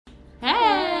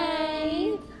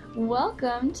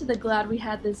Welcome to the Glad We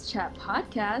Had This Chat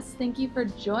podcast. Thank you for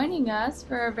joining us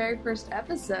for our very first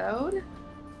episode.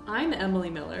 I'm Emily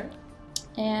Miller.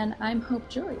 And I'm Hope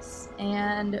Joyce.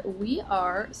 And we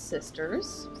are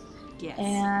sisters. Yes.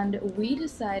 And we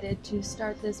decided to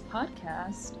start this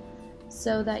podcast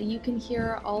so that you can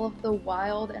hear all of the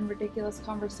wild and ridiculous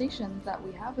conversations that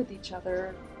we have with each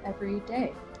other every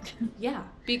day. Yeah,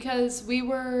 because we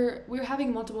were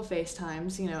having multiple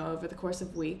FaceTimes, over the course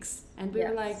of weeks, and we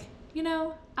were like,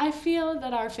 I feel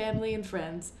that our family and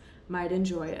friends might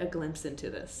enjoy a glimpse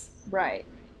into this. Right.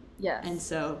 Yes. And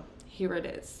so here it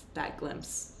is, that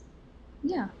glimpse.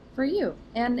 Yeah, for you.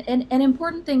 And an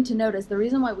important thing to note is the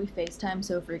reason why we FaceTime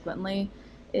so frequently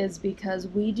is because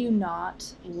we do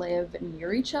not live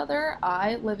near each other.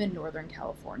 I live in Northern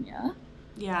California.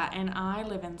 Yeah, and I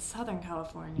live in Southern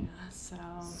California, so...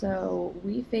 So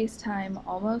we FaceTime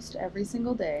almost every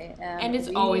single day. And it's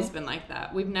always been like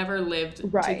that. We've never lived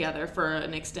together for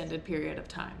an extended period of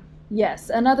time. Yes,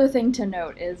 another thing to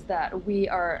note is that we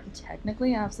are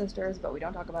technically half-sisters, but we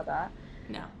don't talk about that.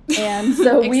 No. And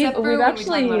so we've When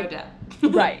actually... we talk about our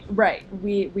dad. Right.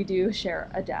 We do share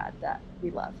a dad that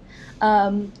we love.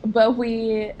 But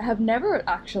we have never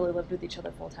actually lived with each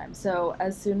other full time. So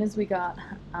as soon as we got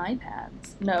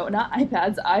iPads, no, not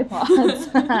iPads,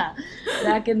 iPods,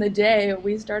 back in the day,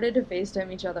 we started to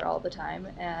FaceTime each other all the time.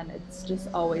 And it's just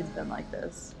always been like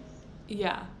this.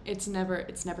 Yeah, it's never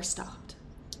stopped.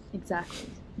 Exactly.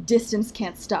 Distance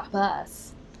can't stop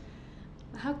us.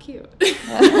 How cute.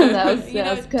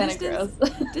 that was kind of gross.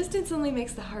 Distance only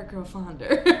makes the heart grow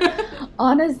fonder.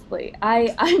 Honestly,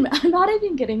 I'm not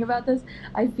even kidding about this.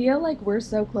 I feel like we're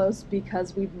so close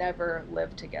because we've never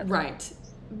lived together. Right.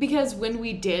 Because when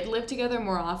we did live together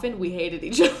more often, we hated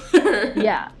each other.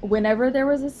 Yeah. Whenever there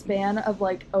was a span of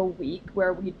like a week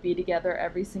where we'd be together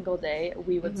every single day,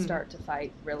 we would start to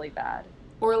fight really bad.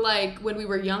 Or like when we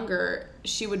were younger,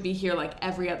 she would be here like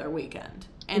every other weekend.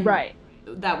 And right.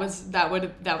 That was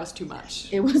too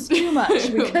much. It was too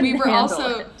much. We were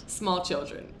also small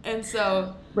children. And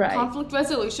so conflict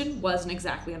resolution wasn't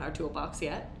exactly in our toolbox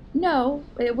yet. No,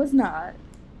 it was not.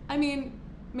 I mean,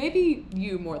 maybe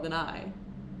you more than I.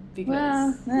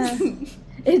 Because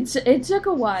it took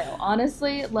a while.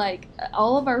 Honestly, like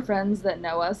all of our friends that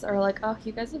know us are like, "Oh,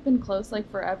 you guys have been close like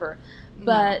forever."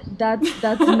 But that's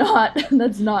not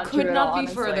true. Could not be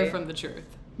honestly. further from the truth.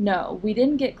 No, we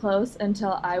didn't get close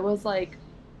until I was like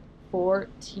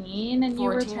 14 and you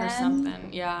were 10 or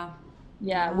something. Yeah,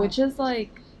 which is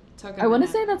like I want to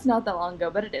say that's not that long ago,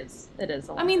 but it is. It is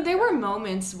a long time there ago. were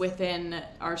moments within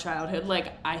our childhood,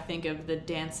 like I think of the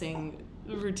dancing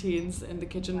routines in the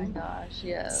kitchen. Oh my gosh,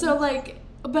 yeah. So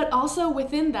but also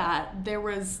within that there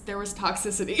was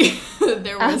toxicity.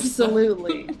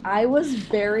 Absolutely. I was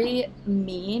very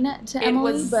mean to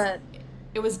Emily, but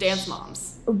it was Dance Moms.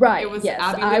 Right. It was yes,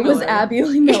 Abby Lee I Miller. was Abby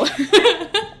Lee Miller.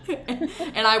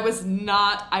 And I was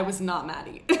not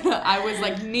Maddie. I was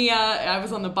like Nia. I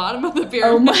was on the bottom of the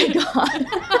pyramid. Oh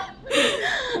my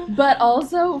god. But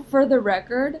also, for the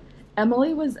record,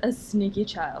 Emily was a sneaky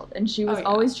child, and she was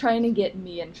always trying to get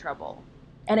me in trouble.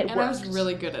 And it worked. I was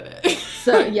really good at it.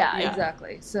 So, yeah,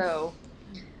 exactly. So,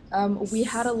 we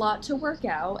had a lot to work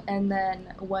out, and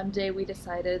then one day we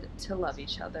decided to love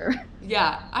each other.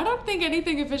 Yeah, I don't think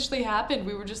anything officially happened.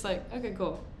 We were just like, okay,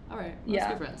 cool. All right, let's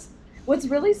be friends. What's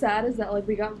really sad is that, like,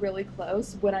 we got really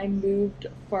close when I moved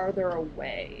farther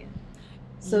away.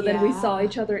 So then we saw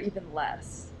each other even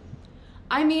less.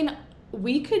 I mean,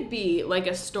 we could be, like,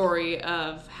 a story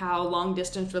of how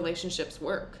long-distance relationships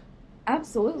work.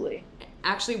 Absolutely.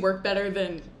 Actually work better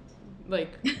than, like,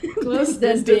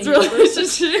 close-distance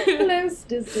relationships.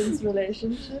 Close-distance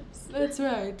relationships. That's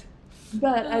right.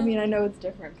 But, I mean, I know it's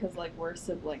different because, like, we're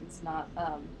siblings, not,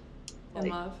 in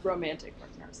love? Romantic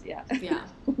partners. Yeah. Yeah.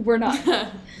 We're not.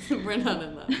 We're not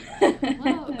in love.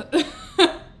 Well.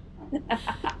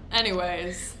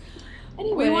 Anyways,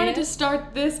 we wanted to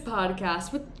start this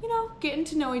podcast with, getting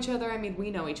to know each other. I mean,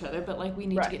 we know each other, but, like, we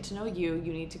need to get to know you.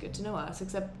 You need to get to know us,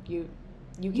 except you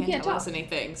can't tell us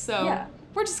anything. So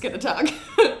we're just going to talk.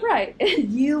 Right.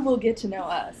 You will get to know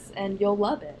us, and you'll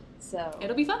love it. So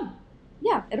it'll be fun.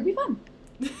 Yeah, it'll be fun.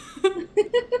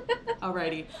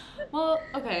 Alrighty. Well,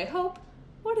 okay, Hope,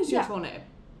 what is your full name?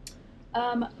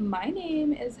 My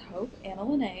name is Hope Anna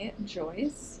Lene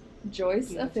Joyce. Joyce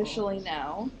Beautiful. Officially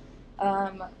now.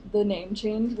 The name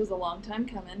change was a long time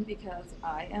coming because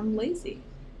I am lazy.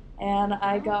 And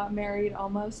I got married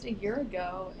almost a year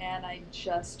ago, and I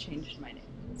just changed my name.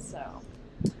 So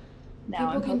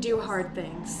now people can do hard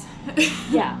things.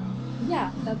 Yeah,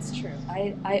 that's true.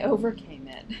 I overcame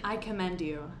it. I commend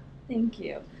you. Thank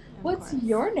you. What's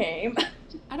your name?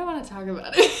 I don't want to talk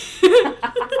about it.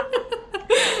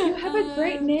 You have a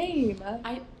great name.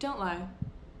 Don't lie.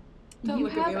 Don't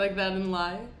look at me like that and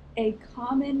lie. A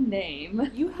common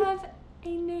name. You have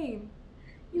a name.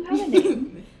 You have a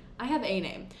name. I have a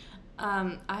name.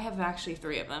 I have actually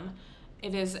 3 of them.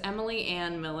 It is Emily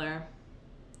Ann Miller.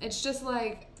 It's just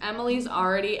like Emily's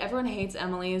already, everyone hates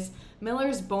Emily's.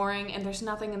 Miller's boring, and there's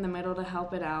nothing in the middle to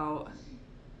help it out.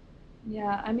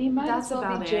 Yeah, I mean, might as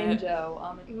well be Jane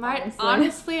Doe.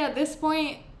 Honestly, at this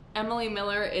point, Emily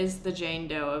Miller is the Jane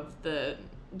Doe of the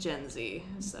Gen Z.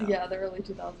 So. Yeah, the early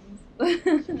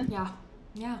 2000s.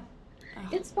 Yeah. Ugh.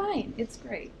 It's fine. It's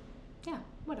great. Yeah,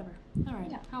 whatever. All right.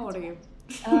 Yeah, how old are you?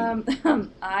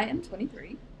 I am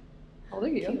 23. How old are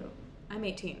you? Cute. I'm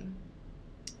 18.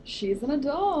 She's an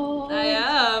adult. I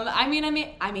am. I'm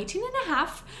 18 and a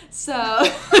half, so...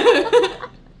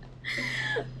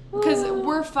 Because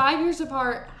we're 5 years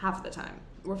apart half of the time.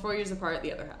 We're 4 years apart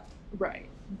the other half. Right.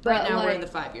 But right now we're in the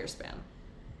 5-year span.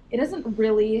 It doesn't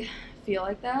really feel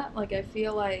like that. Like, I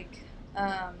feel like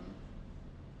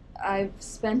I've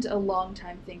spent a long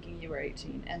time thinking you were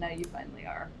 18, and now you finally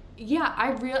are. Yeah, I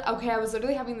was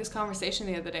literally having this conversation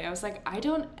the other day. I was like, I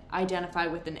don't identify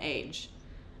with an age.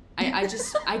 I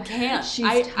can't.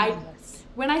 She's timeless.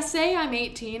 When I say I'm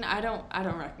 18, I don't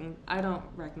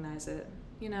recognize it.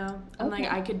 You know, I'm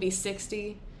like, I could be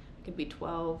 60, I could be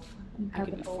 12, I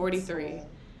could be 43,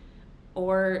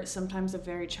 or sometimes a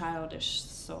very childish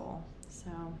soul. So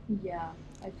yeah,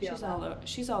 I feel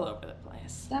she's all over the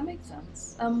place. That makes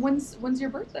sense. When's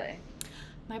your birthday?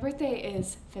 My birthday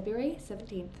is February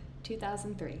 17th,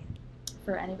 2003.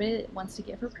 For anybody that wants to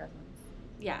give her presents.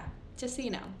 Yeah, just so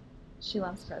you know. She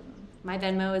loves presents. My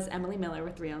Venmo is Emily Miller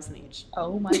with 3 L's in each.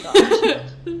 Oh my gosh.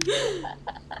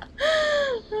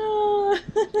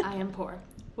 I am poor.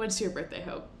 What's your birthday,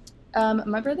 Hope?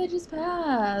 My birthday just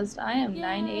passed. I am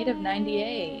 9/8 of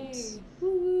 98.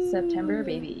 Woo. September,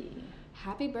 baby.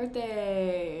 Happy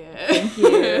birthday. Thank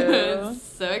you.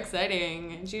 So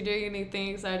exciting. Did you do anything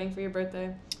exciting for your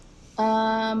birthday?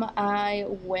 I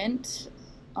went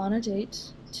on a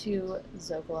date to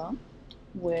Zocalo,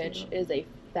 which is a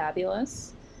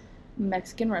fabulous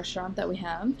Mexican restaurant that we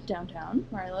have downtown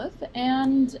where I live,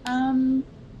 and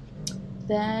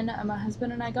then my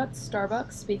husband and I got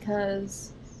Starbucks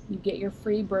because you get your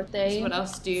free birthday. So what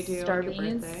else do you do on your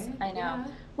birthday? I know. Yeah.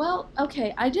 Well,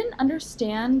 okay, I didn't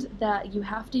understand that you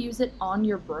have to use it on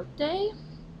your birthday.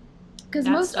 Because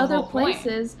most other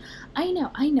places, I know,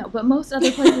 but most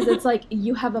other places it's like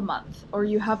you have a month or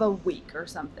you have a week or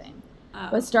something.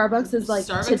 But Starbucks is like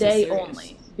today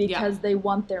only because they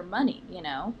want their money, you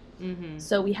know? Mm-hmm.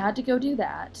 So we had to go do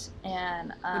that.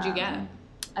 And what'd you get?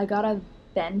 I got a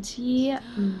venti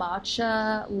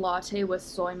matcha latte with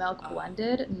soy milk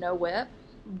blended, no whip.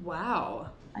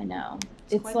 Wow. I know.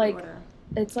 It's like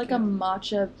a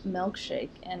matcha milkshake,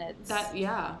 and it's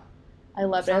I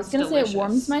love it. I was gonna say it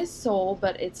warms my soul,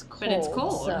 but it's cold. But it's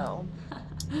cold. So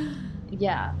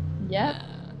yeah. Yep.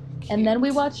 And then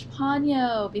we watched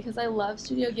Ponyo because I love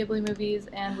Studio Ghibli movies,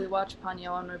 and we watched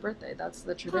Ponyo on my birthday. That's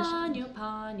the tradition. Ponyo,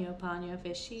 Ponyo, Ponyo,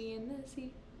 fishy in the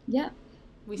sea. Yeah.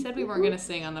 We said we weren't going to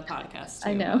sing on the podcast, too,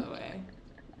 I know. by the way.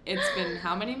 It's been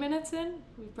how many minutes in?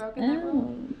 We've broken that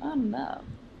rule? I don't know.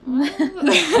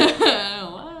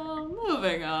 Well,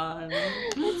 moving on.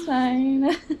 It's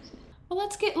fine. Well,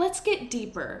 let's get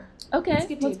deeper. Okay,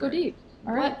 let's go deep.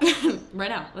 All right. Right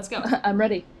now, let's go. I'm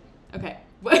ready. Okay.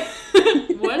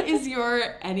 What is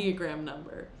your Enneagram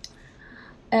number?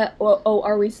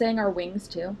 Are we saying our wings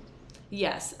too?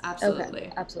 Yes, absolutely.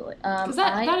 Okay, absolutely. Because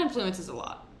that influences a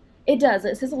lot. It does.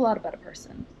 It says a lot about a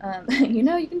person.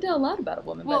 You can tell a lot about a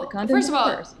woman by the content first of all,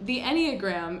 hers. the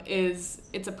Enneagram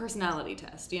it's a personality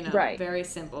test, Right. Very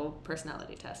simple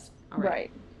personality test. All right.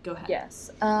 Go ahead.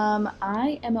 Yes.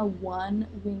 I am a 1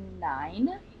 wing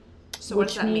 9. So what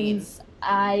does that mean? Which means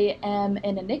I am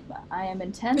an enigma. I am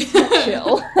intense but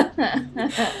chill.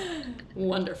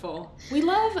 Wonderful. We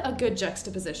love a good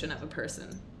juxtaposition of a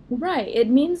person. Right. It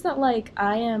means that,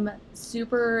 I am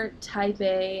super type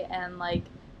A and,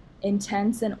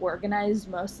 intense and organized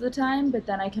most of the time, but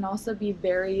then I can also be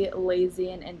very lazy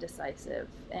and indecisive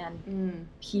and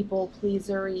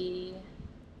people-pleasery.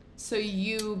 So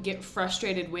you get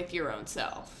frustrated with your own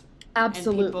self.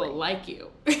 Absolutely. And people like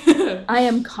you. I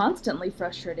am constantly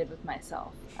frustrated with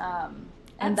myself.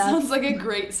 And that sounds like a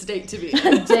great state to be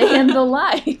in. A day in the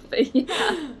life.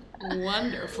 Yeah.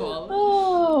 Wonderful.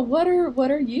 Oh, what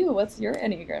are you? What's your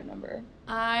Enneagram number?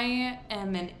 I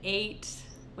am an 8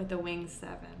 with a wing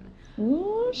 7.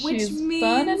 Ooh, she's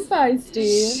fun and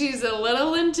feisty. She's a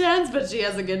little intense, but she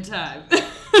has a good time.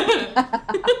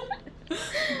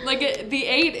 The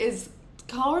 8 is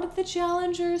called the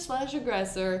challenger /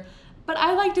 aggressor, but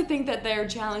I like to think that they're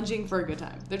challenging for a good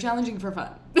time. They're challenging for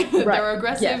fun. Right. They're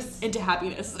aggressive into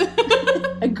happiness.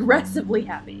 Aggressively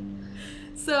happy.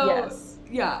 So,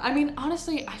 yeah, I mean,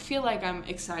 honestly, I feel like I'm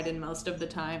excited most of the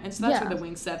time, and so that's where the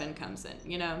Wing 7 comes in,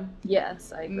 you know?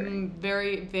 Yes, I agree.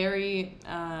 Very, very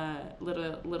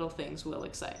little things will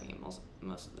excite me most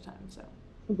of the time, so.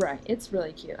 Right, it's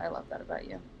really cute. I love that about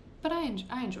you. But I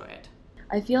enjoy it.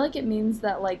 I feel like it means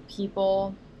that, like,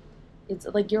 people, it's,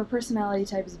 like, your personality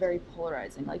type is very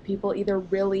polarizing. Like, people either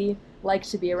really like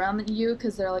to be around you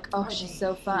because they're like, oh, she's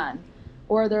so fun.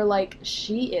 Or they're like,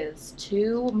 she is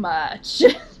too much.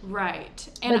 Right.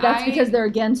 And but that's because they're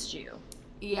against you.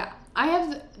 Yeah.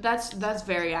 That's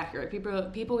very accurate.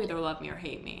 People either love me or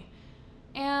hate me.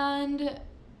 And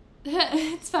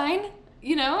it's fine,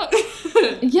 you know?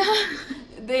 Yeah.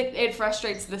 It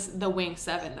frustrates the Wing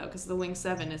 7, though, because the Wing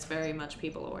 7 is very much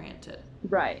people-oriented.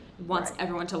 Right. Wants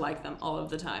everyone to like them all of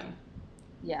the time.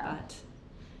 Yeah. But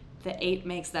the 8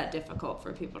 makes that difficult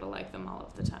for people to like them all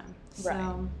of the time. Right.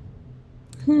 So,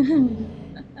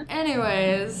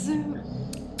 anyways,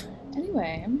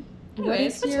 what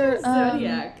is your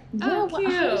zodiac? Yeah, cute.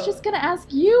 I was just gonna ask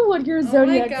you what your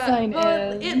zodiac sign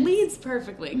is. It leads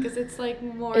perfectly because it's like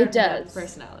more it does.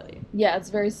 Personality. Yeah, it's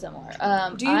very similar.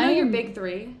 Do you know your big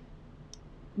 3?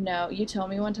 No, you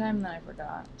told me one time and then I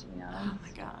forgot, to be honest. Oh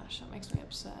my gosh, that makes me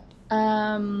upset.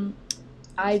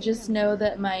 I just know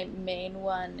that my main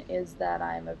one is that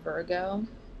I'm a Virgo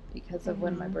because of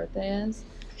when my birthday is.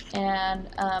 And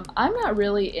I'm not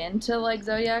really into, like,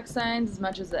 zodiac signs as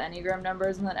much as the Enneagram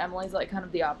numbers, and then Emily's, like, kind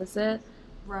of the opposite.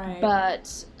 Right.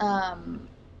 But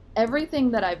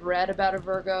everything that I've read about a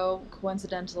Virgo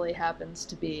coincidentally happens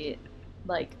to be,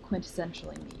 like,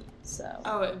 quintessentially me, so.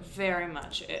 Oh, it very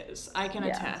much is. I can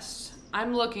attest.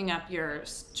 I'm looking up your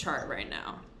chart right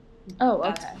now. Oh,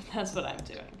 okay. That's what I'm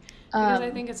doing. Because I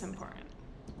think it's important.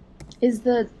 Is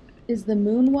the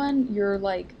moon one your,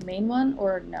 like, main one,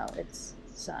 or no, it's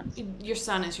sun? Your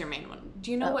sun is your main one.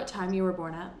 Do you know what time you were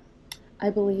born at?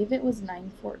 I believe it was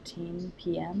 9:14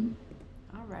 p.m.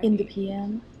 All right. In the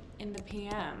p.m. In the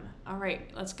p.m. All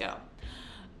right, let's go.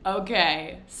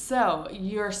 Okay, so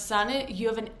your sun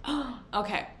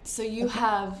okay, so you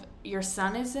have, your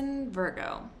sun is in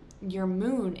Virgo, your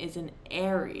moon is in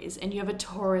Aries, and you have a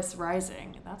Taurus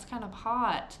rising. That's kind of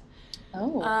hot.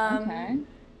 Oh, okay.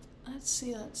 Let's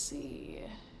see.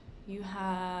 You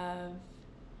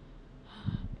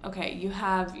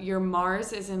have your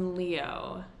Mars is in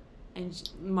Leo, and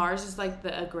Mars is like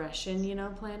the aggression,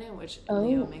 planet, which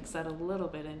Leo makes that a little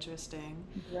bit interesting.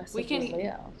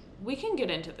 We can get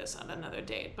into this on another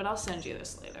date, but I'll send you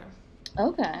this later.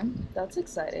 Okay, that's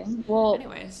exciting. Well,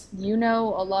 anyways, you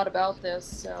know a lot about this,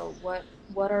 so what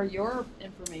are your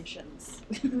informations?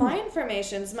 My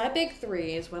big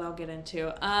 3 is what I'll get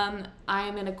into. I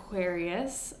am an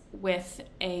Aquarius with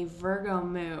a Virgo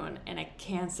moon and a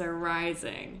Cancer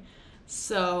rising.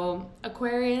 So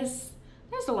Aquarius,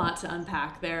 there's a lot to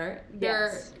unpack there.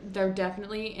 They're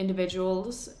definitely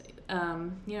individuals.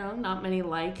 Not many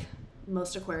like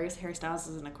most Aquarius. Harry Styles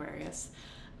is an Aquarius.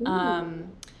 There's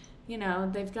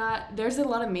a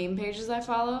lot of meme pages I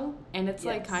follow, and it's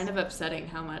like kind of upsetting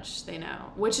how much they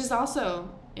know, which is also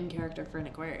in character for an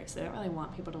Aquarius. They don't really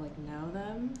want people to like know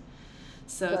them.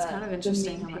 So it's kind of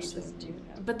interesting how much they do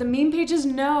know. But the meme pages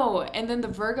know. And then the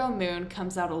Virgo moon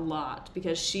comes out a lot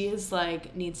because she is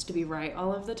like needs to be right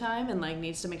all of the time and like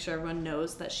needs to make sure everyone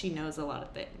knows that she knows a lot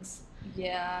of things.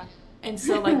 Yeah. And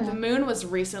so like the moon was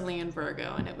recently in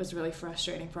Virgo, and it was really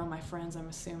frustrating for all my friends, I'm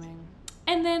assuming.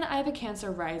 And then I have a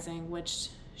Cancer rising, which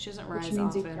she doesn't rise often.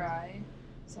 Which means you cry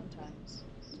sometimes.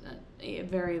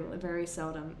 Very, very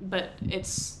seldom. But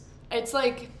it's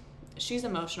like she's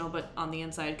emotional, but on the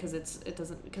inside because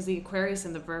the Aquarius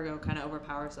and the Virgo kind of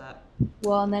overpowers that.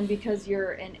 Well, and then because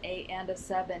you're an 8 and a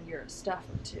 7, you're a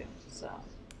stuffer too. So.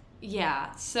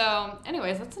 Yeah. So,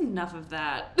 anyways, that's enough of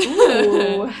that.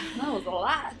 Ooh, that was a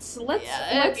lot. Let's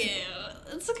take it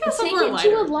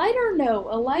to a lighter note.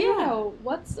 Note.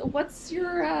 What's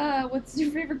your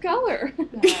favorite color?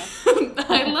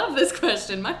 I love this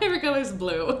question. My favorite color is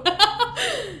blue,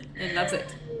 and that's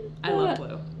it. I love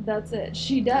blue. That's it.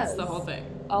 She does. That's the whole thing.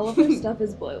 All of her stuff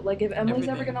is blue. Like if Emily's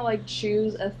ever gonna like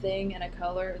choose a thing and a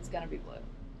color, it's gonna be blue.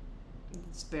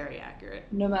 It's very accurate.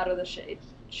 No matter the shade,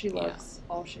 she loves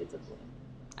all shades of blue.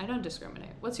 I don't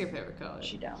discriminate. What's your favorite color?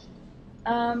 She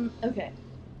don't. Okay.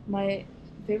 My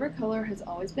favorite color has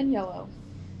always been yellow.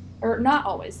 Or not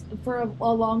always. For a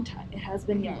long time, it has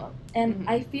been yellow. And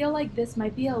I feel like this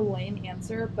might be a lame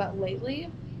answer, but lately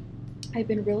I've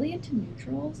been really into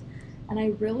neutrals. And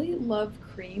I really love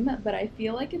cream, but I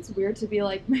feel like it's weird to be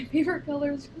like, my favorite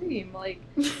color is cream. Like,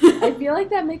 I feel like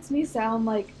that makes me sound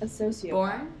like a sociopath.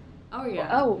 Boring? Oh,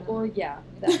 yeah. Or yeah.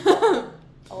 That,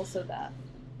 also that.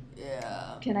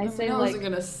 Yeah. Can I say, I like... wasn't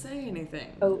going to say anything.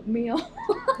 Oatmeal?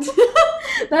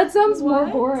 That sounds more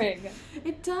boring.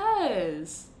 It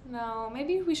does. No,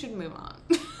 maybe we should move on.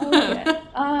 Okay.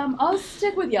 I'll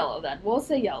stick with yellow then. We'll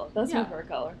say yellow. That's my favorite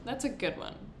color. That's a good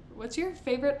one. What's your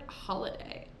favorite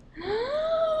holiday?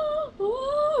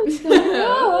 Oh,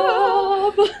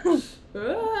 stop!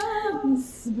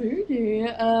 Spooky.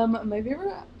 My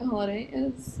favorite holiday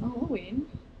is Halloween.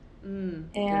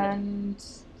 And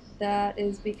that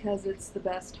is because it's the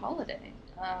best holiday.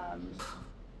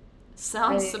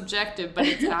 Sounds subjective, but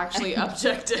it's actually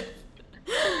objective.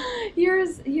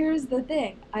 Here's the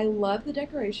thing. I love the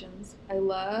decorations. I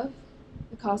love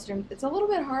the costume. It's a little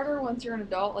bit harder once you're an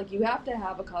adult. Like, you have to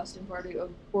have a costume party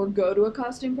or go to a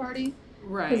costume party.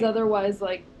 Right. Because otherwise,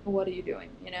 like, what are you doing,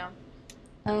 you know?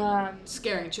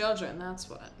 Scaring children, that's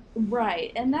what.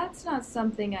 Right. And that's not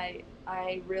something I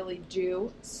really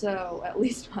do, so at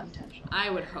least unintentional. I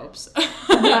would hope so.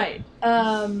 Right.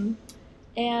 And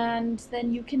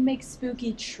then you can make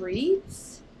spooky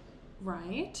treats.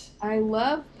 Right. I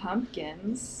love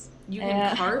pumpkins. You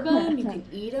can carve them, you can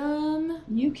eat them.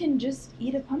 You can just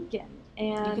eat a pumpkin.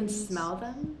 And you can smell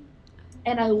them.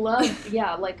 And I love,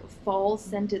 like,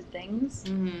 fall-scented things.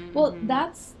 Mm-hmm, well,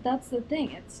 that's the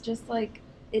thing. It's just, like,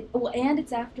 and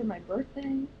it's after my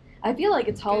birthday. I feel like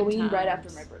it's Halloween right after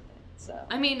my birthday. So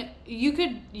I mean, you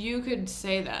could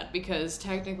say that because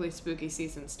technically spooky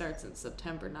season starts in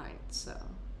September 9th, so.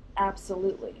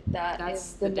 Absolutely. That's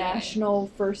is the day. National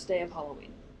first day of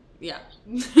Halloween. Yeah.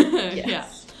 Yes. Yeah.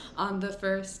 On the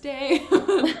first day.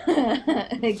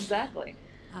 Exactly.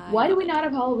 Why do we not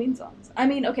have Halloween songs? I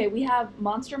mean, okay, we have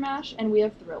Monster Mash and we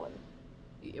have Thriller.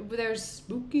 There's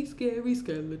spooky, scary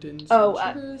skeletons. Oh,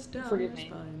 forgive me.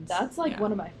 Spines. That's like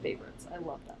one of my favorites. I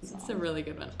love that song. It's a really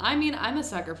good one. I mean, I'm a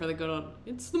sucker for the good old,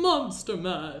 it's the Monster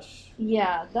Mash.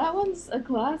 Yeah, that one's a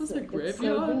classic. It's the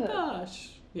Graveyard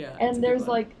Mash. Yeah. And there's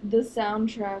like the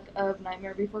soundtrack of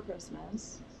Nightmare Before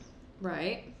Christmas.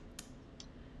 Right.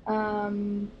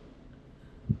 Hocus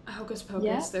Pocus,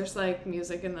 yeah. There's like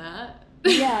music in that.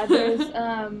 Yeah, there's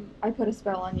I Put a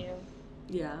Spell on You.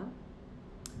 Yeah.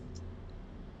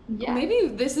 Yeah. Maybe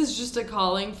this is just a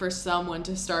calling for someone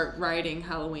to start writing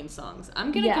Halloween songs.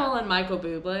 I'm going to call on Michael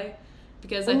Bublé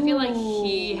because I feel like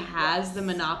he has the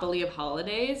monopoly of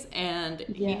holidays and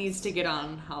he needs to get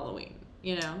on Halloween,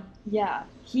 you know? Yeah.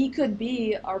 He could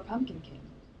be our Pumpkin King.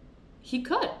 He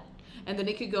could. And then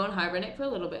he could go and hibernate for a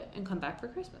little bit and come back for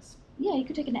Christmas. Yeah, he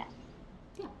could take a nap.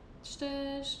 Yeah. Just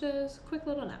a quick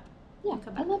little nap. Yeah,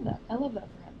 I love that. I love that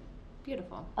for him.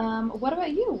 Beautiful. What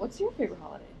about you? What's your favorite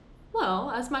holiday?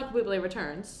 Well, as Michael Bublé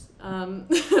returns, my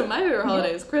favorite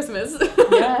holiday is Christmas.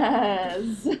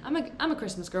 Yes. I'm a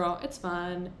Christmas girl. It's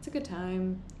fun. It's a good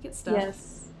time. You get stuff.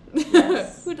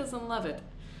 Yes. Who doesn't love it?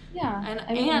 Yeah.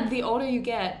 And the older you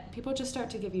get, people just start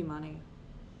to give you money.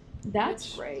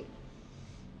 That's great.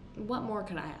 What more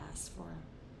could I ask for?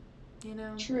 You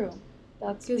know? True.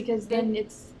 That's because then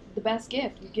it's the best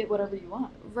gift. You get whatever you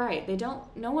want. Right.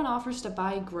 No one offers to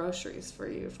buy groceries for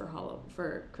you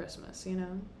for Christmas, you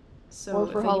know? So or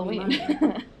for Halloween.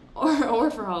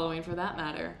 or for Halloween, for that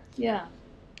matter. Yeah.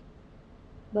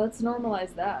 Let's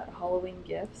normalize that. Halloween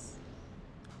gifts.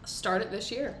 Start it this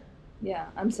year. Yeah.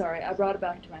 I'm sorry. I brought it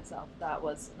back to myself. That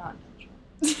was not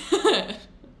intentional.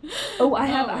 Oh, I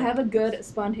have a good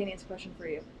spontaneous question for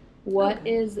you. What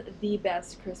is the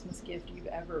best Christmas gift you've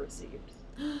ever received?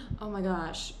 Oh my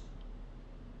gosh.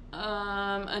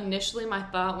 Initially my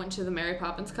thought went to the Mary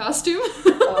Poppins costume.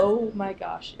 Oh my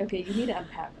gosh. Okay, you need to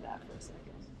unpack that for a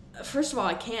second. First of all,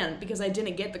 I can't because I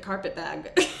didn't get the carpet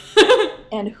bag.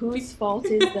 And whose fault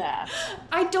is that?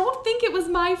 I don't think it was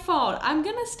my fault. I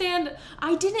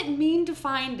didn't mean to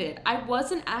find it. I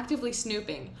wasn't actively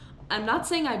snooping. I'm not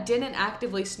saying I didn't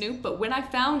actively snoop, but when I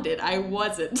found it, I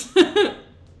wasn't.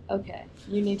 Okay,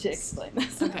 you need to explain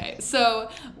this. Okay, so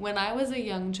when I was a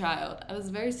young child, I was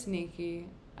very sneaky.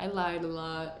 I lied a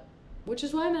lot, which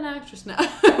is why I'm an actress now.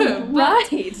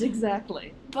 Right,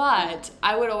 exactly. But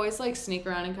I would always like sneak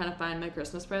around and kind of find my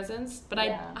Christmas presents. But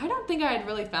I don't think I had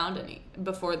really found any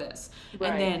before this. Right.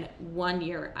 And then one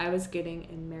year I was getting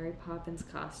a Mary Poppins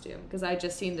costume because I had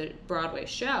just seen the Broadway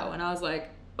show and I was like,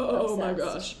 oh my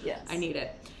gosh, yes. I need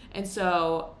it. And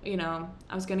so, you know,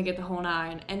 I was going to get the whole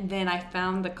 9. And then I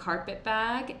found the carpet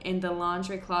bag in the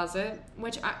laundry closet,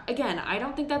 which, I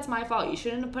don't think that's my fault. You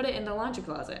shouldn't have put it in the laundry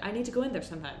closet. I need to go in there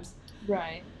sometimes.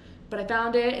 Right. But I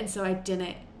found it, and so I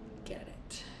didn't get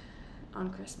it.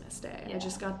 on Christmas Day. Yeah. I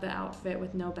just got the outfit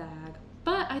with no bag.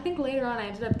 But I think later on I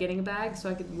ended up getting a bag so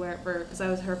I could wear it because I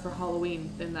was her for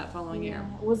Halloween in that following year.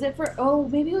 Was it for,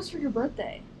 maybe it was for your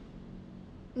birthday.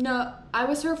 No, I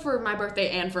was her for my birthday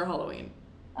and for Halloween.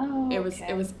 Oh, It was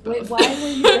both. Wait, why were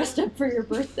you dressed up for your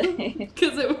birthday?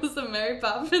 Because it was a Mary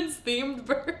Poppins themed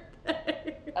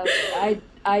birthday. Okay,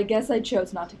 I guess I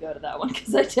chose not to go to that one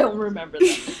because I don't remember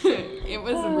that. It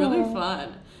was really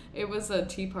fun. It was a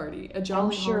tea party, a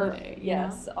jolly holiday.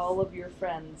 Yes, all of your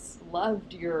friends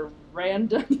loved your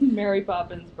random Mary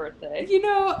Poppins birthday.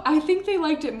 I think they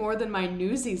liked it more than my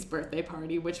Newsies birthday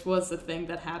party, which was the thing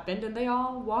that happened, and they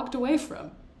all walked away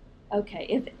from. Okay,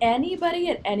 if anybody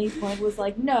at any point was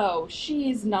like, no,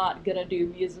 she's not gonna do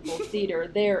musical theater,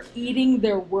 they're eating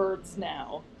their words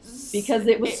now. Because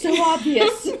it was so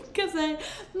obvious. Because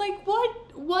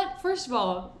what, first of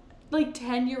all,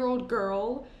 10-year-old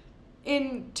girl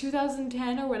in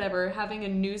 2010 or whatever, having a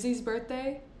Newsies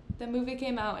birthday. The movie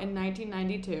came out in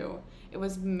 1992. It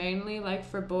was mainly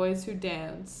for boys who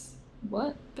dance.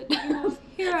 What? But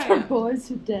here I am. For boys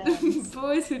who dance.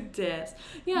 Boys who dance.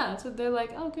 Yeah, that's what they're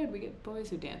like. Oh, good, we get boys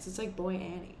who dance. It's like Boy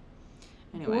Annie.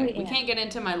 Anyway, we can't get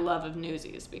into my love of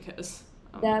Newsies because.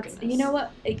 That's, you know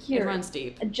what? Here, it runs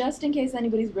deep. Just in case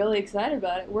anybody's really excited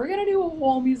about it, we're gonna do a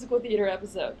whole musical theater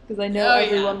episode because I know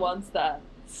everyone wants that.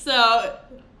 So.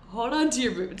 Hold on to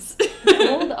your boots.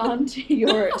 Hold on to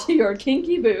your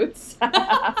kinky boots.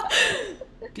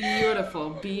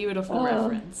 Beautiful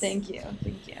reference. Thank you.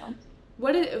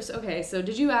 Okay, so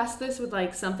did you ask this with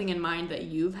something in mind that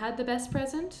you've had the best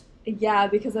present? Yeah,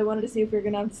 because I wanted to see if we were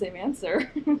gonna have the same answer.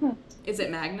 Is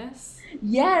it Magnus?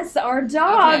 Yes, our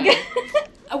dog.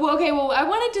 Okay. Well, I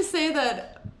wanted to say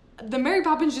that the Mary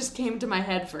Poppins just came to my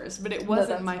head first, but it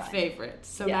wasn't my favorite.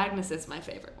 So Magnus is my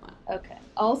favorite one. Okay.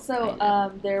 Also,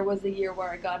 there was a year where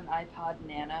I got an iPod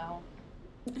Nano.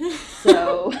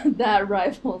 So that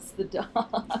rivals the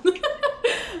dog.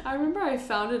 I remember I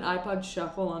found an iPod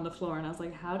Shuffle on the floor and I was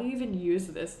like, how do you even use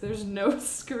this? There's no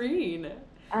screen.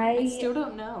 I still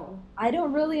don't know. I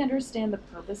don't really understand the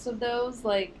purpose of those.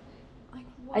 Why?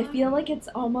 I feel like it's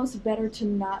almost better to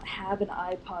not have an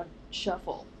iPod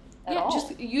Shuffle.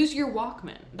 Just use your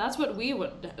Walkman. That's what we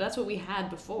had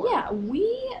before. Yeah,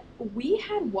 we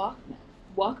had Walkmans.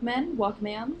 Walkman.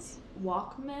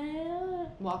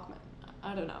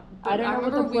 I don't know. But I don't know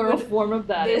what the plural form of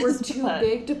that is. They were too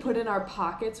big to put in our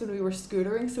pockets when we were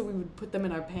scootering, so we would put them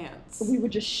in our pants. We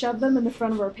would just shove them in the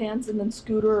front of our pants and then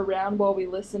scooter around while we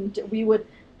listened. We would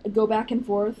go back and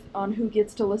forth on who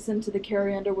gets to listen to the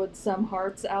Carrie Underwood Some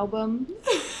Hearts album.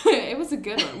 It was a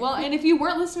good one. Well, and if you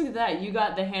weren't listening to that, you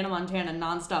got the Hannah Montana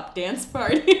Nonstop Dance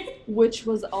Party. Which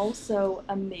was also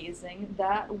amazing.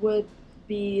 That would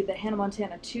be the Hannah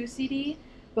Montana 2 CD,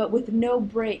 but with no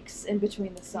breaks in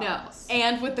between the songs. No,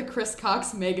 and with the Chris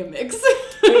Cox mega mix.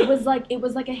 It was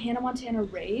like a Hannah Montana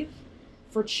rave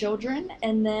for children,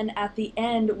 and then at the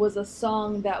end was a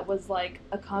song that was like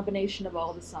a combination of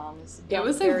all the songs. It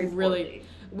was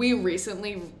we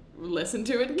recently listened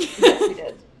to it again. Yes, we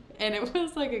did. And it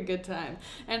was a good time.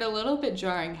 And a little bit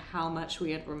jarring how much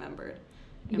we had remembered.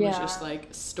 And was just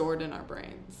stored in our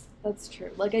brains. That's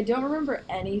true. I don't remember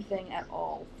anything at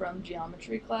all from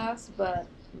geometry class, but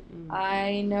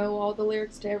I know all the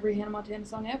lyrics to every Hannah Montana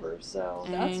song ever, so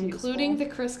that's including useful.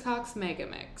 The Chris Cox mega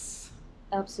mix.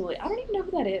 Absolutely. I don't even know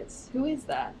who that is. Who is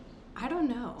that? I don't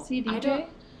know. Is he a DJ?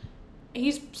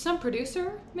 He's some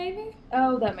producer, maybe?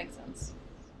 Oh, that makes sense.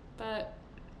 But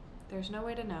there's no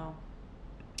way to know.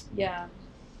 Yeah.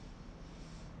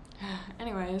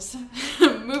 Anyways,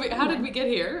 moving. How did we get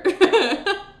here?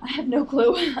 I have no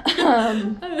clue.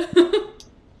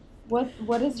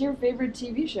 What is your favorite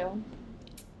TV show?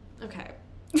 Okay.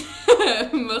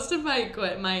 Most of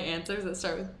my answers that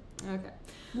start with okay.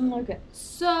 Okay.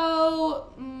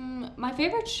 So, my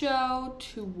favorite show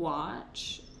to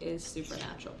watch is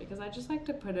Supernatural because I just like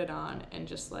to put it on and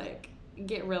just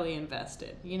get really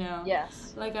invested,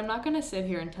 Yes. I'm not going to sit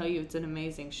here and tell you it's an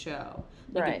amazing show.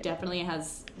 Right. It definitely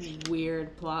has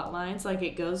weird plot lines.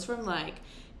 It goes from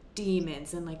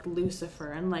demons and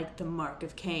Lucifer and the Mark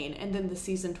of Cain, and then the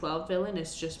season 12 villain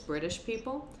is just British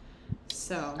people.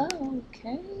 So. Oh,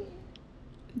 okay.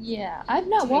 Yeah, I've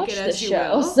not watched the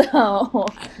show, so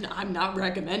I'm not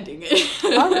recommending it.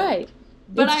 All right,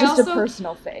 but it's just a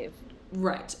personal fave.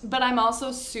 Right, but I'm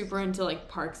also super into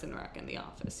Parks and Rec and The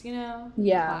Office. Yeah,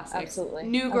 classics. Absolutely.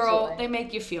 New Girl, absolutely. They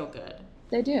make you feel good.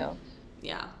 They do.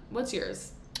 Yeah. What's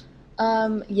yours?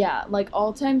 Yeah,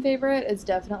 all-time favorite is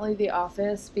definitely The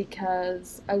Office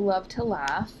because I love to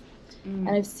laugh, and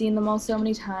I've seen them all so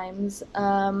many times.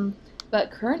 But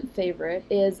current favorite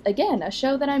is, again, a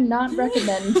show that I'm not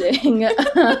recommending.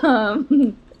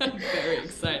 I'm very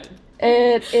excited.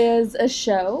 It is a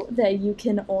show that you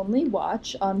can only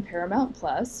watch on Paramount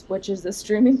Plus, which is a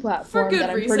streaming platform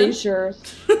that I'm pretty sure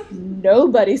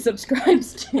nobody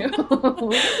subscribes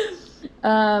to.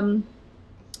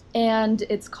 And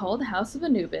it's called House of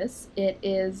Anubis. It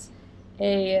is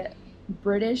a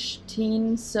British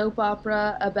teen soap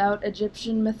opera about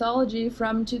Egyptian mythology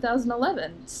from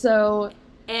 2011. So,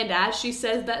 and as she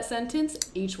says that sentence,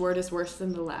 each word is worse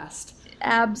than the last.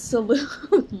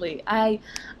 Absolutely. I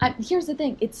here's the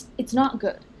thing. It's not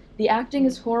good. The acting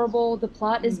is horrible. The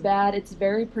plot is bad. It's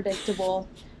very predictable.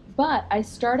 But I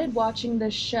started watching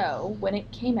this show when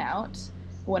it came out,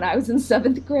 when I was in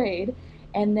 7th grade,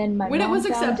 and then my mom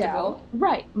found out.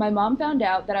 Right. My mom found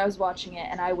out that I was watching it,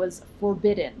 and I was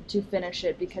forbidden to finish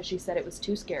it because she said it was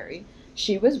too scary.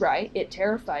 She was right. It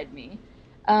terrified me.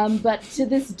 But to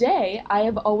this day, I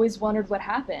have always wondered what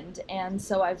happened, and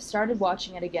so I've started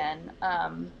watching it again,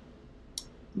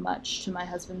 much to my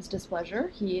husband's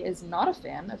displeasure. He is not a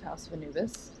fan of House of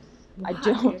Anubis. Why? I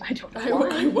don't know why.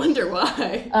 I wonder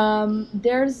why.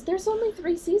 There's only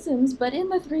 3 seasons, but in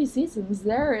the 3 seasons,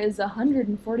 there is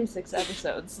 146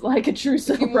 episodes, like a true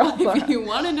soap opera. If you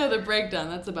want to know the breakdown,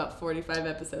 that's about 45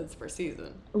 episodes per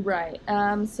season. Right.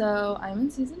 So I'm in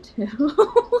season 2.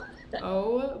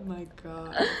 Oh my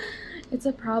god. It's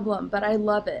a problem, but I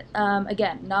love it.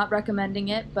 Again, not recommending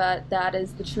it, but that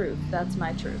is the truth. That's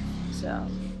my truth. So.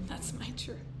 That's my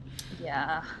truth.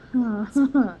 Yeah.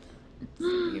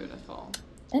 Beautiful.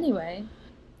 Anyway.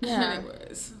 Yeah.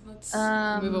 Anyways, let's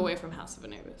move away from House of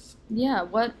Anubis. Yeah.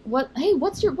 Hey,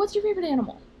 what's your favorite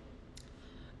animal?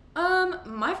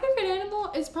 My favorite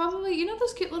animal is probably,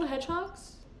 those cute little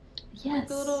hedgehogs? Yes. Like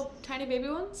the little tiny baby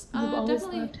ones? I've always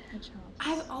loved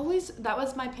hedgehogs. That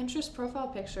was my Pinterest profile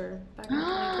picture back in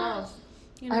 2012.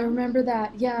 I remember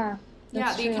that, yeah.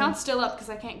 Yeah, the account's still up because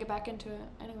I can't get back into it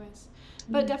anyways.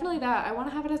 But definitely that. I want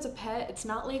to have it as a pet. It's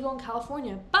not legal in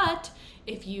California, but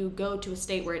if you go to a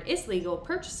state where it is legal,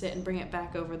 purchase it and bring it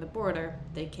back over the border,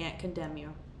 they can't condemn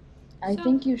you. I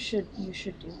think you should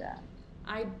do that.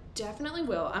 I definitely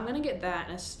will. I'm going to get that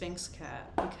and a Sphinx cat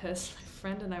because my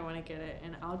friend and I want to get it,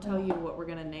 and I'll tell you what we're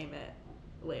going to name it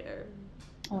later.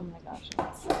 Oh my gosh, I'm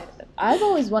excited. I've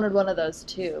always wanted one of those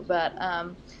too, but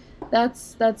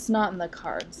that's not in the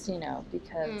cards,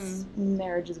 because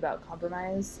marriage is about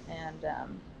compromise, and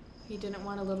he didn't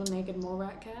want a little naked mole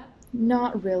rat cat?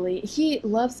 Not really. He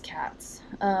loves cats.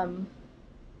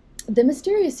 The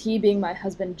mysterious he being my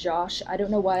husband Josh. I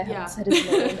don't know why I haven't said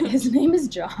his name. His name is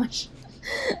Josh.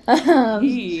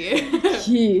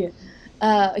 He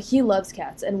loves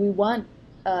cats, and we want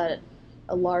a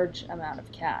large amount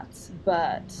of cats,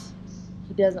 but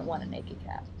he doesn't want a naked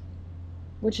cat,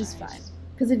 which is fine.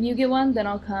 Because if you get one, then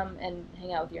I'll come and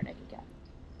hang out with your naked cat.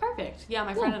 Perfect. Yeah,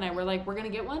 my friend and I were like, we're going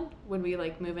to get one when we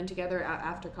move in together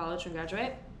after college and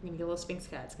graduate. We're going to get a little Sphinx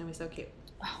cat. It's going to be so cute.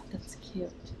 Oh, that's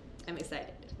cute. I'm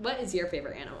excited. What is your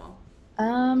favorite animal?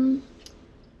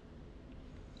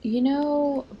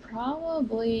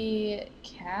 Probably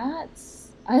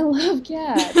cats. I love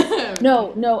cats.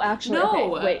 No, actually.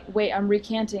 No. Okay, wait, I'm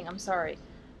recanting. I'm sorry.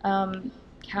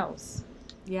 Cows.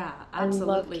 Yeah,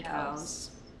 absolutely cows.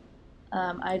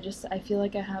 I feel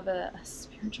like I have a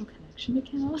spiritual connection to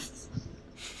cows.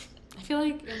 I feel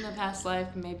like in the past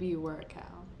life, maybe you were a cow.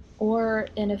 Or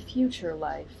in a future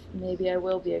life, maybe I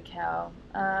will be a cow.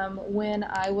 When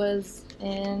I was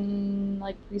in,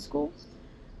 preschool,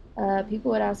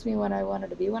 people would ask me what I wanted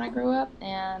to be when I grew up,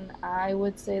 and I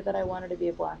would say that I wanted to be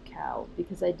a black cow,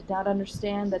 because I did not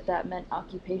understand that meant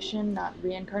occupation, not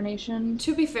reincarnation.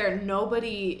 To be fair,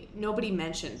 nobody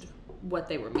mentioned what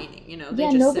they were meaning,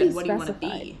 they just said, what do you want to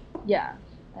be? Yeah,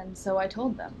 and so I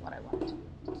told them what I wanted.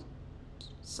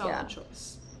 Solid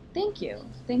choice. Thank you.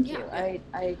 Yeah.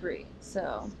 I agree.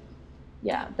 So,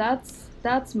 yeah, that's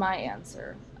my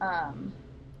answer.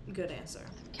 Good answer.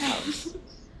 Cows.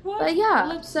 But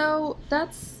yeah, so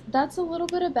that's a little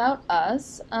bit about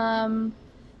us.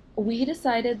 We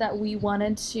decided that we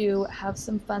wanted to have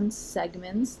some fun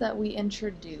segments that we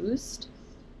introduced.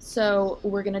 So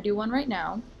we're going to do one right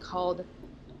now called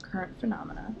Current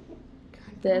Phenomena.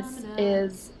 This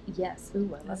is, yes.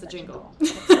 Ooh, I love That's that a jingle.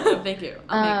 jingle. Thank you.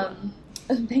 I'll make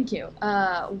one. Thank you.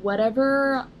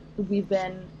 Whatever we've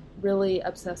been really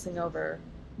obsessing over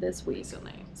this week.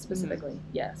 Recently. Specifically,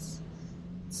 yes.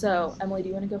 So, Emily, do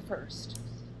you want to go first?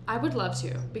 I would love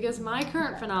to, because my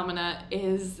current phenomena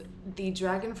is the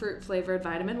dragon fruit flavored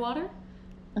vitamin water.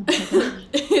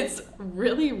 It's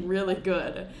really, really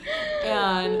good.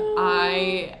 And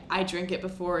I drink it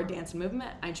before dance and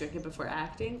movement. I drink it before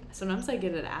acting. Sometimes I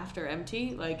get it after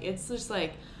MT. Like, it's just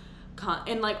like,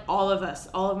 and like all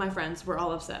of my friends, we're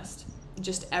all obsessed.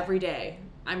 Just every day.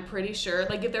 I'm pretty sure,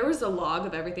 like, if there was a log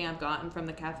of everything I've gotten from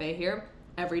the cafe here,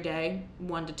 every day,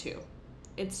 1 to 2.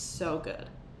 It's so good.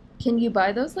 Can you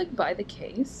buy those, like, by the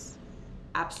case?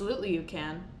 Absolutely you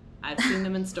can. I've seen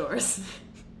them in stores.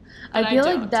 I feel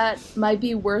like that might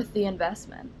be worth the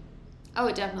investment. Oh,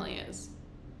 it definitely is.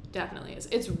 Definitely is.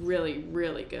 It's really,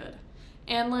 really good.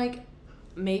 And, like,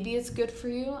 maybe it's good for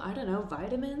you. I don't know,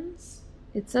 vitamins?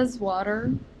 It says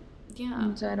water.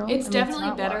 Yeah. It's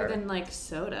definitely better than, like,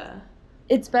 soda.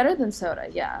 It's better than soda,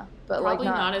 yeah. But probably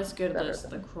like not as good as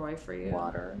LaCroix for you.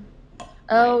 Water.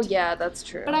 Oh, right. Yeah, that's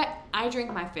true. But I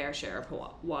drink my fair share of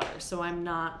water, so I'm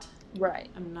not... Right.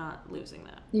 I'm not losing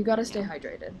that. You gotta stay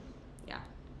hydrated. Yeah.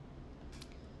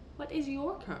 What is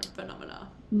your current phenomena?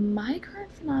 My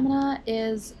current phenomena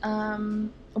is,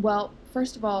 well,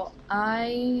 first of all,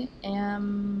 I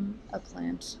am a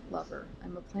plant lover.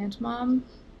 I'm a plant mom,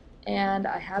 and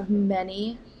I have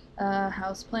many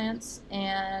house plants,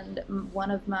 and one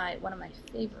of my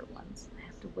favorite ones. I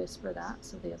have to whisper that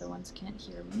so the other ones can't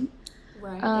hear me.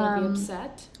 Right, they'll be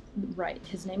upset. Right.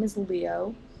 His name is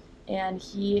Leo, and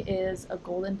he is a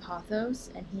golden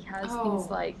pothos, and he has these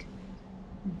like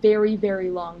very, very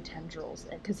long tendrils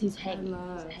because he's hanging.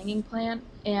 He's a hanging plant,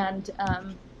 and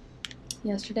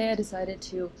yesterday I decided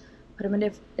to put him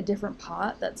in a different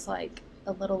pot that's like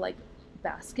a little like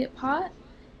basket pot.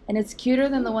 And it's cuter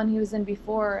than the one he was in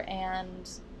before, and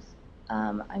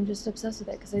I'm just obsessed with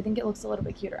it because I think it looks a little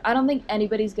bit cuter. I don't think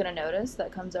anybody's going to notice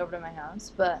that comes over to my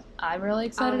house, but I'm really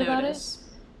excited about it.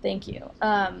 Thank you.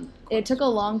 It took a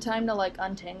long time to, like,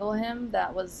 untangle him.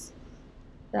 That was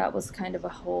kind of a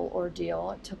whole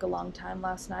ordeal. It took a long time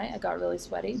last night. I got really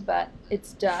sweaty, but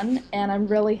it's done, and I'm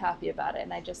really happy about it,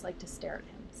 and I just like to stare at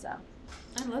him, so...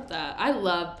 I love that. I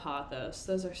love pothos.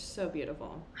 Those are so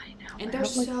beautiful. I know. And they're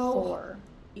so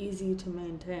easy to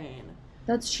maintain.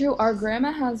 That's true. Our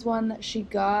grandma has one that she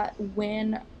got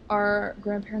when our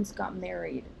grandparents got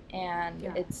married, and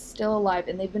it's still alive,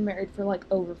 and they've been married for like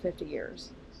over 50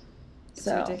 years. It's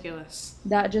ridiculous.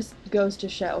 That just goes to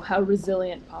show how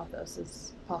resilient pothos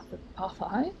is. Pothi?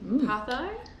 Pothi?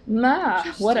 Nah,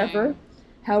 whatever.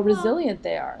 How resilient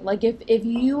they are. Like, if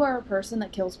you are a person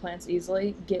that kills plants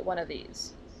easily, get one of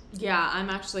these. Yeah, I'm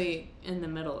actually in the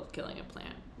middle of killing a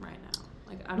plant right now.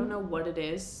 Like, I don't know what it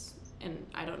is, and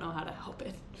I don't know how to help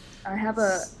it. I have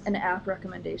an app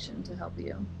recommendation to help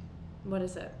you. What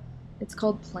is it? It's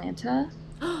called Planta.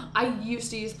 I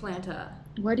used to use Planta.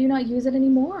 Why do you not use it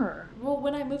anymore? Well,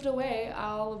 when I moved away,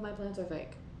 all of my plants are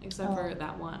fake, except for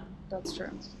that one. That's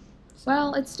true.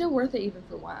 Well, it's still worth it even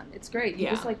for one. It's great. You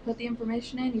just, like, put the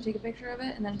information in, you take a picture of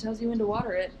it, and then it tells you when to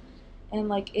water it. And,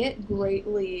 like, it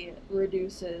greatly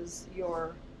reduces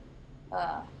your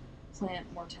plant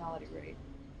mortality rate.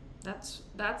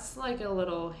 That's like a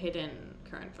little hidden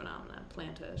current phenomenon.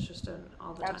 Planta is just an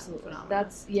all-the-time phenomenon.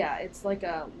 It's like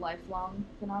a lifelong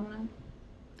phenomenon.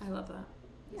 I love that.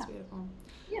 It's beautiful.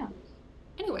 Yeah.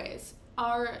 Anyways,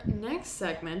 our next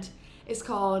segment is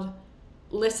called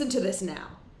Listen to This Now.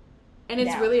 And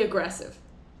it's really aggressive.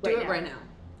 Do it right now.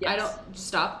 Yes. I don't...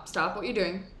 Stop what you're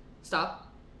doing.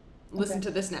 Stop. Listen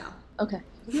to this now. Okay.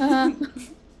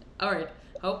 All right.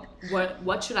 Hope,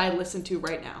 what should I listen to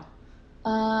right now?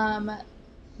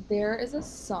 There is a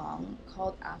song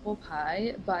called Apple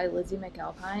Pie by Lizzie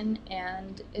McAlpine,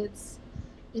 and it's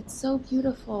so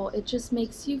beautiful. It just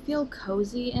makes you feel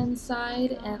cozy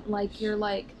inside, and like you're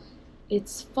like,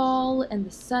 it's fall and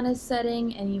the sun is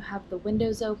setting and you have the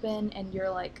windows open and you're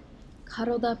like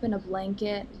cuddled up in a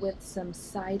blanket with some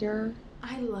cider.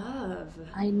 I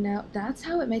know. That's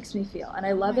how it makes me feel, and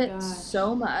I love it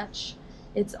so much.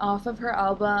 It's off of her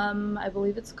album. I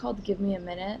believe it's called Give Me a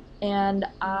Minute, and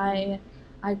I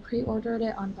pre-ordered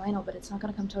it on vinyl, but it's not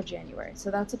going to come till January,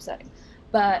 so that's upsetting.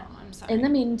 But in the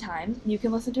meantime, you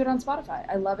can listen to it on Spotify.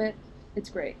 I love it. It's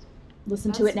great.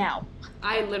 Listen to it now.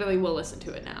 I literally will listen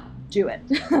to it now. Do it.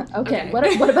 Okay.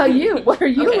 What about you? What are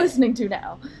you listening to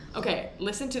now? Okay,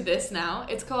 listen to this now.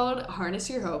 It's called Harness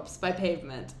Your Hopes by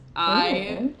Pavement.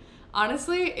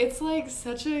 Honestly, it's like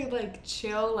such a like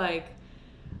chill, like,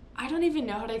 I don't even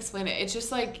know how to explain it. It's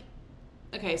just like,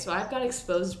 okay, so I've got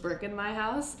exposed brick in my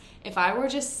house. If I were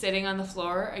just sitting on the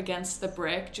floor against the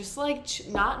brick, just like,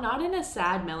 not in a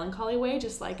sad, melancholy way,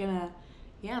 just like in a,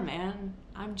 yeah, man,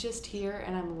 I'm just here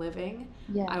and I'm living,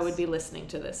 I would be listening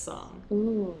to this song.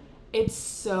 Ooh. It's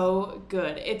so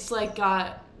good. It's like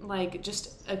got like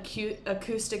just a cute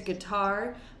acoustic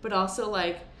guitar, but also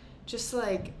like just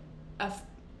like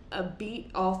a beat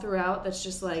all throughout that's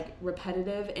just like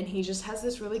repetitive, and he just has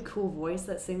this really cool voice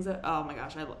that sings it. Oh my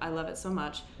gosh, I love it so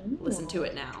much. Ooh. Listen to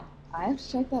it now. I have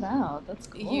to check that out. That's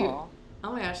cool.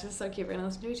 Oh my gosh, this is so cute. We're gonna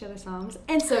listen to each other's songs,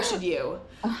 and so should you.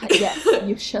 Yes,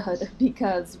 you should,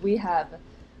 because we have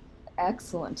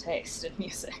excellent taste in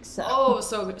music. So.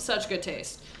 Such good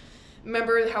taste.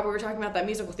 Remember how we were talking about that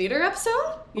musical theater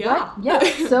episode? Yeah. What? Yeah,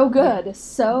 so good.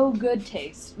 So good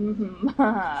taste. Mm-hmm.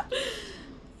 Yeah,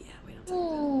 we don't talk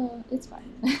about it's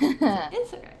fine.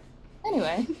 It's okay.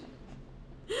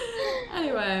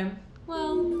 Anyway,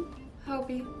 well,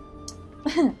 Hopi.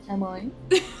 Emily.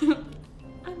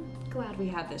 I'm glad we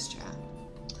had this chat.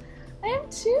 I am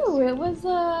too. It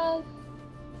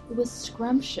was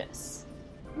scrumptious.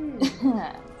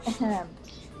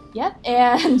 Yep,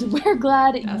 and we're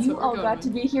glad you all got to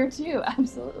be here too.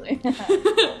 Absolutely.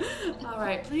 All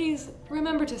right, please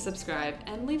remember to subscribe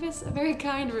and leave us a very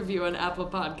kind review on Apple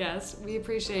Podcasts. We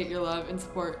appreciate your love and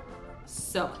support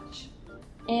so much.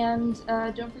 And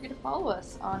don't forget to follow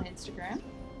us on Instagram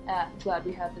at Glad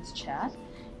We Had This Chat,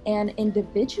 and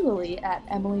individually at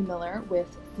Emily Miller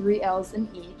with 3 L's in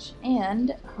each,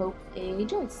 and Hope A.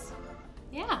 Joyce.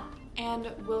 Yeah, and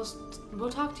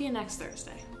we'll talk to you next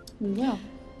Thursday. We will.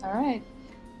 All right.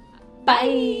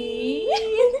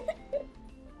 Bye.